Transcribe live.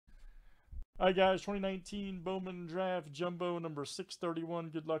All right, guys, 2019 Bowman Draft Jumbo number 631.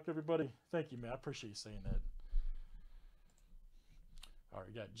 Good luck, everybody. Thank you, man. I appreciate you saying that. All right,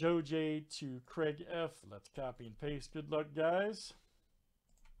 we got Joe J to Craig F. Let's copy and paste. Good luck, guys.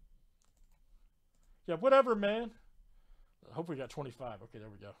 Yeah, whatever, man. I hope we got 25. Okay,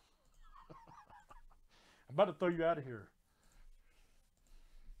 there we go. I'm about to throw you out of here.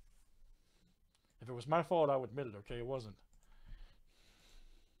 If it was my fault, I would admit it, okay? It wasn't.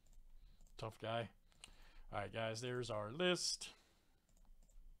 Tough guy. All right, guys, there's our list.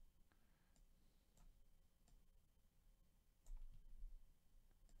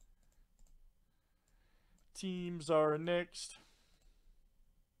 Teams are next.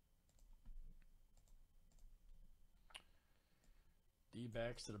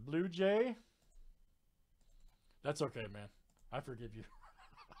 D-backs to the Blue Jay. That's okay, man. I forgive you.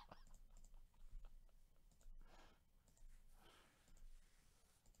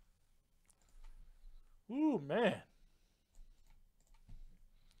 Ooh, man.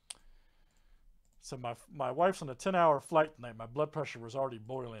 So my wife's on a 10-hour flight tonight. My blood pressure was already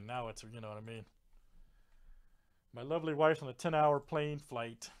boiling. Now it's, you know what I mean. My lovely wife's on a 10-hour plane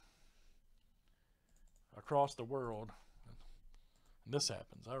flight across the world. And this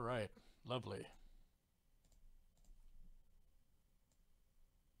happens. All right. Lovely.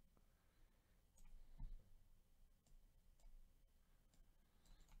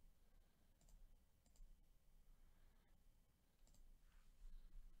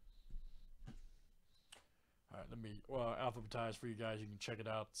 All right, let me alphabetize for you guys. You can check it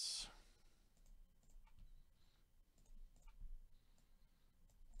out.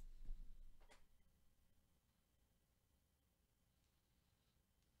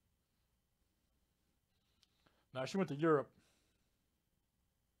 Now, she went to Europe.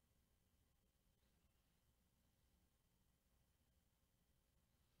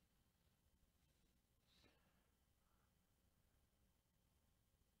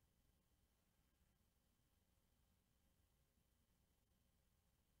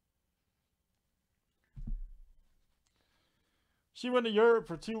 She went to Europe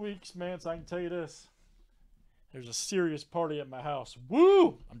for 2 weeks, man, so I can tell you this. There's a serious party at my house.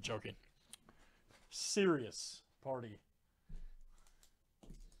 Woo! I'm joking. Serious party.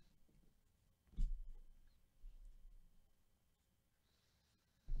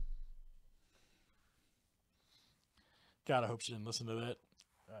 God, I hope she didn't listen to that.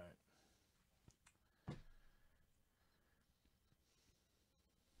 All right.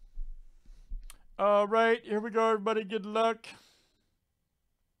 All right, here we go, everybody. Good luck.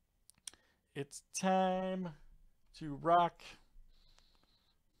 It's time to rock.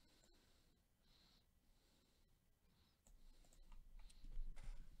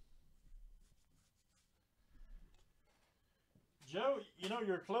 Joe, you know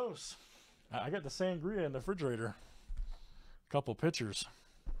you're close. I got the sangria in the refrigerator. A couple pictures.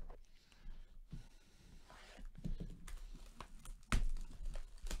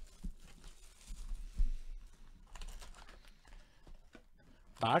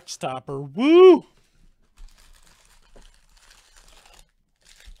 Box topper. Woo!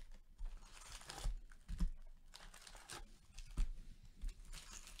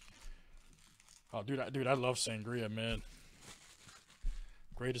 Oh, dude, I love sangria, man.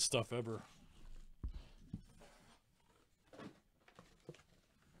 Greatest stuff ever.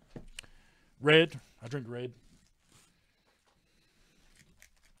 Red. I drink red.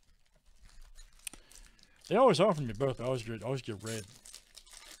 They always offer me both. I always get red.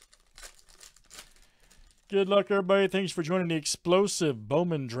 Good luck, everybody. Thanks for joining the explosive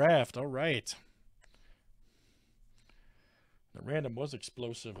Bowman draft. All right. The random was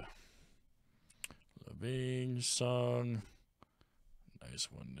explosive. Living Song. Nice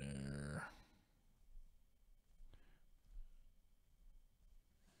one there.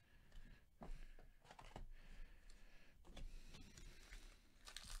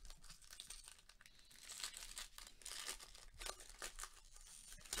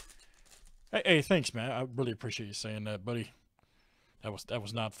 Hey, thanks, man. I really appreciate you saying that, buddy. That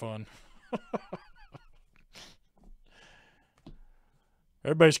was not fun.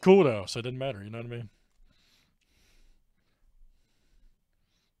 Everybody's cool though, so it didn't matter. You know what I mean?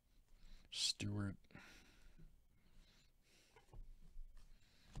 Stewart.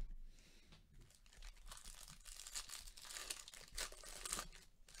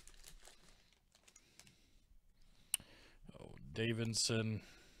 Oh, Davidson.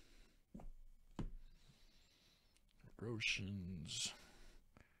 Groshans.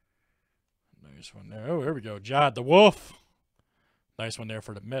 Nice one there. Oh, there we go. Jod the Wolf. Nice one there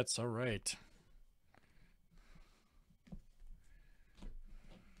for the Mets. All right.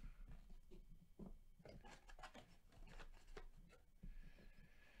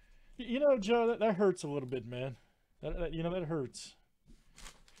 You know, Joe, that hurts a little bit, man. You know, that hurts.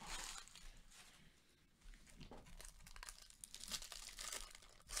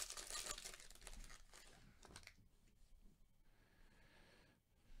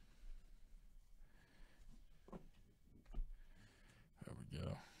 There we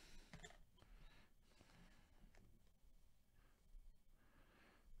go.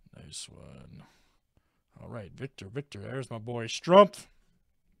 Nice one. All right, Victor. There's my boy Strumpf.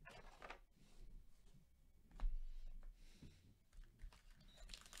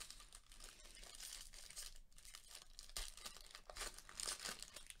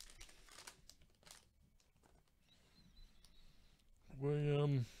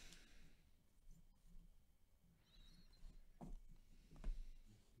 William.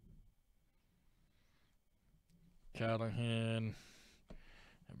 Callahan.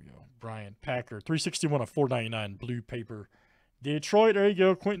 There we go. Brian Packer. 361 of 499 blue paper. Detroit. There you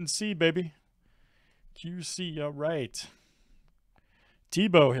go. Quentin C, baby. QC. All right.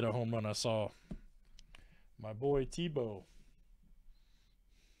 Tebow hit a home run, I saw. My boy Tebow.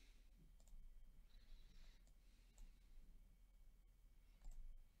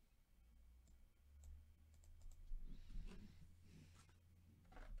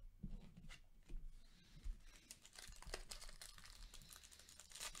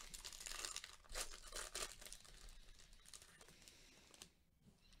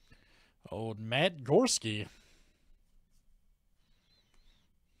 Old Matt Gorski.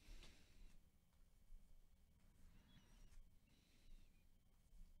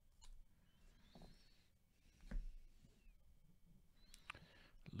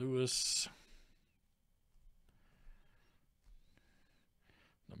 Lewis.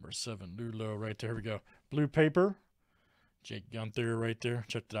 Number 7, Lulo right there. Here we go. Blue paper. Jake Gunther right there.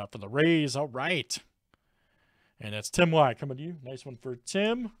 Checked it out for the Rays. All right. And that's Tim Y coming to you. Nice one for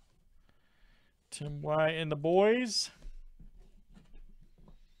Tim. Tim Y and the boys.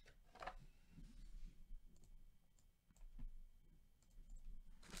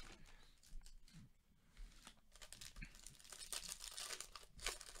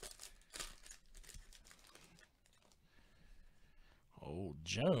 Old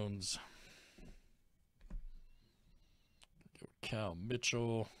Jones. Go Cal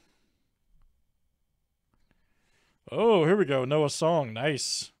Mitchell. Oh, here we go. Noah Song.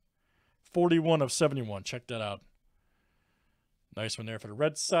 Nice. 41 of 71. Check that out. Nice one there for the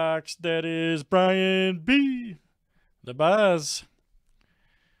Red Sox. That is Brian B. The Baz.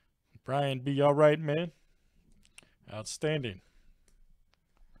 Brian B. All right, man. Outstanding.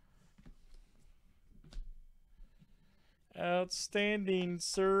 Outstanding,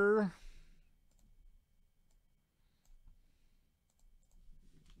 sir.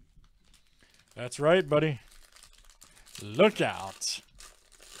 That's right, buddy. Look out.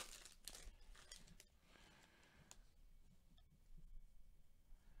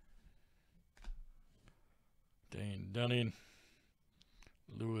 Dane Dunning.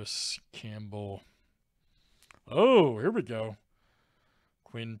 Lewis Campbell. Oh, here we go.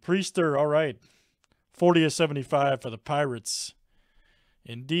 Quinn Priester. All right. 40 of 75 for the Pirates.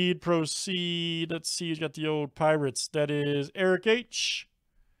 Indeed, proceed. Let's see who's got the old Pirates. That is Eric H.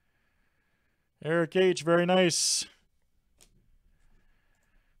 Eric H. Very nice.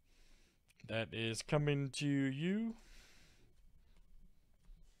 That is coming to you.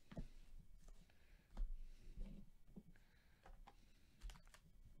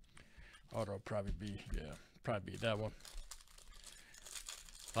 Oh, it'll probably be, yeah, probably be that one.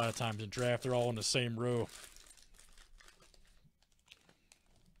 A lot of times in draft, they're all in the same row.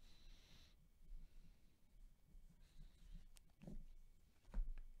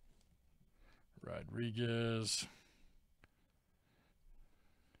 Rodriguez.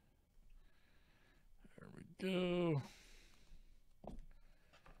 There we go.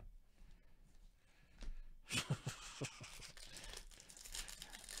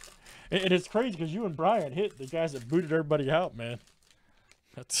 And it's crazy because you and Brian hit the guys that booted everybody out, man.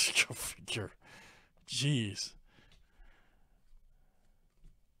 That's go figure. Jeez.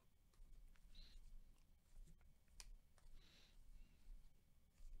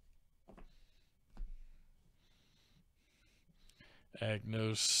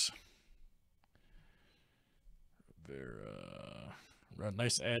 Agnos. Vera.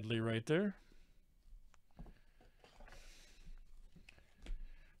 Nice Adley right there.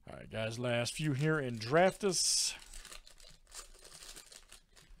 All right, guys, last few here in Draftus.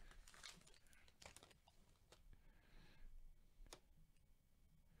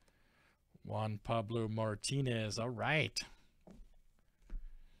 Juan Pablo Martinez. All right.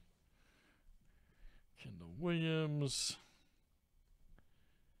 Kendall Williams.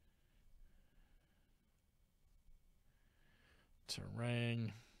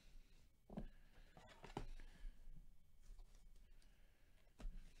 Terang.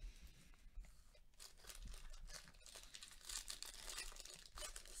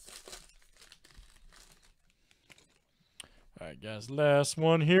 All right, guys, last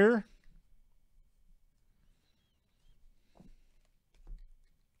one here.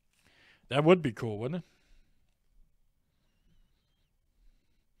 That would be cool, wouldn't it?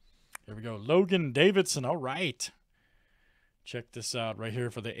 Here we go. Logan Davidson. All right. Check this out right here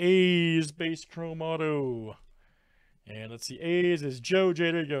for the A's base chrome auto. And let's see. A's is Joe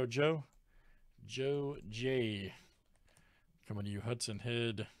J. There you go, Joe. Joe J. Coming to you, Hudson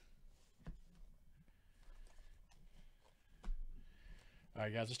Head. All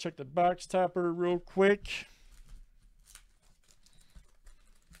right, guys. Let's check the box topper real quick.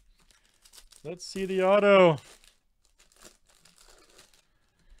 Let's see the auto.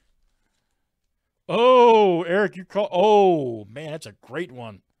 Oh, Eric, you call. Oh, man, that's a great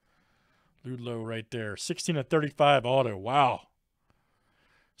one. Ludlow right there. 16/35 auto. Wow.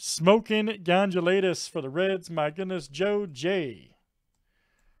 Smoking Gondolatus for the Reds. My goodness, Joe J.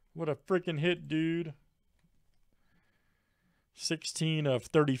 What a freaking hit, dude.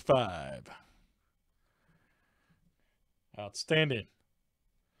 16/35. Outstanding.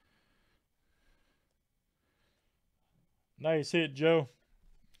 Nice hit, Joe.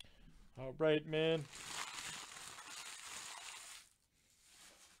 All right, man.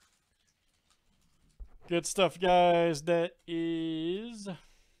 Good stuff, guys. That is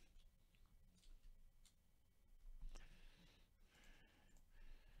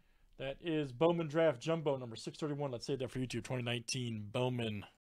Bowman Draft Jumbo number 631. Let's say that for YouTube 2019 Bowman.